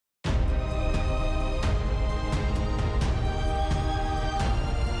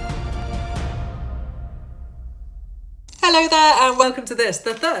Hello there and welcome to this,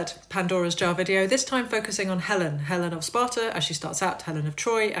 the third Pandora's Jar video, this time focusing on Helen of Sparta as she starts out, Helen of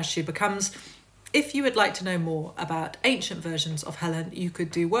Troy as she becomes. If you would like to know more about ancient versions of Helen, you could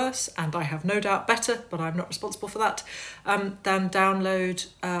do worse, and I have no doubt better, but I'm not responsible for that, than download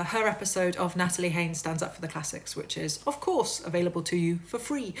her episode of Natalie Haynes Stands Up for the Classics, which is, of course, available to you for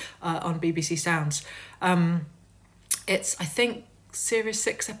free on BBC Sounds. It's, I think, Series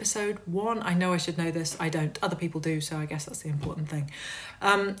 6, Episode 1. I know I should know this. I don't. Other people do, so I guess that's the important thing.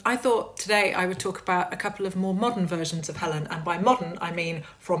 I thought today I would talk about a couple of more modern versions of Helen, and by modern I mean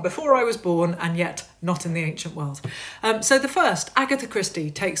from before I was born and yet not in the ancient world. So the first, Agatha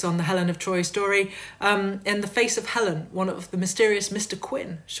Christie takes on the Helen of Troy story in The Face of Helen, one of the mysterious Mr.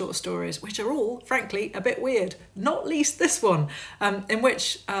 Quin short stories, which are all, frankly, a bit weird, not least this one, in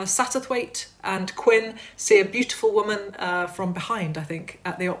which Satterthwaite and Quin see a beautiful woman from behind, I think,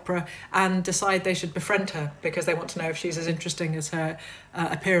 at the opera, and decide they should befriend her because they want to know if she's as interesting as her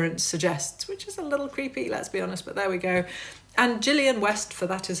appearance suggests, which is a little creepy, let's be honest, but there we go. And Gillian West, for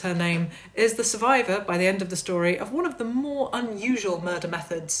that is her name, is the survivor by the end of the story of one of the more unusual murder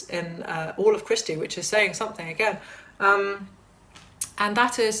methods in all of Christie, which is saying something again. And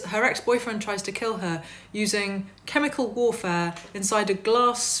that is her ex-boyfriend tries to kill her using chemical warfare inside a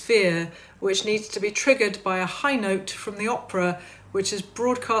glass sphere which needs to be triggered by a high note from the opera, which is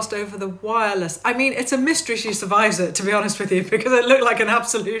broadcast over the wireless. I mean, it's a mystery she survives it, to be honest with you, because it looked like an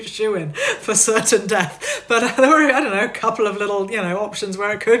absolute shoo-in for certain death. But there were, I don't know, a couple of little, options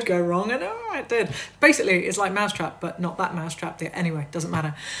where it could go wrong, and it did. Basically, it's like Mousetrap, but not that Mousetrap. Anyway, doesn't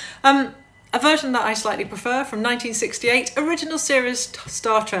matter. A version that I slightly prefer from 1968, original series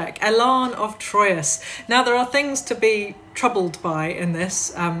Star Trek, Helen of Troy. Now, there are things to be troubled by in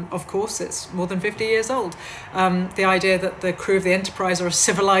this. Of course, it's more than 50 years old. The idea that the crew of the Enterprise are a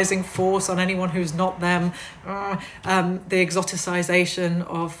civilizing force on anyone who's not them. The exoticization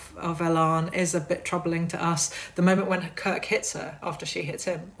of Helen is a bit troubling to us. The moment when Kirk hits her after she hits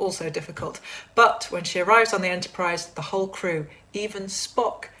him, also difficult. But when she arrives on the Enterprise, the whole crew, even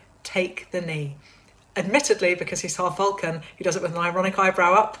Spock, take the knee. Admittedly, because he's half Vulcan, he does it with an ironic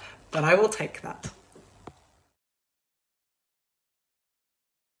eyebrow up, but I will take that.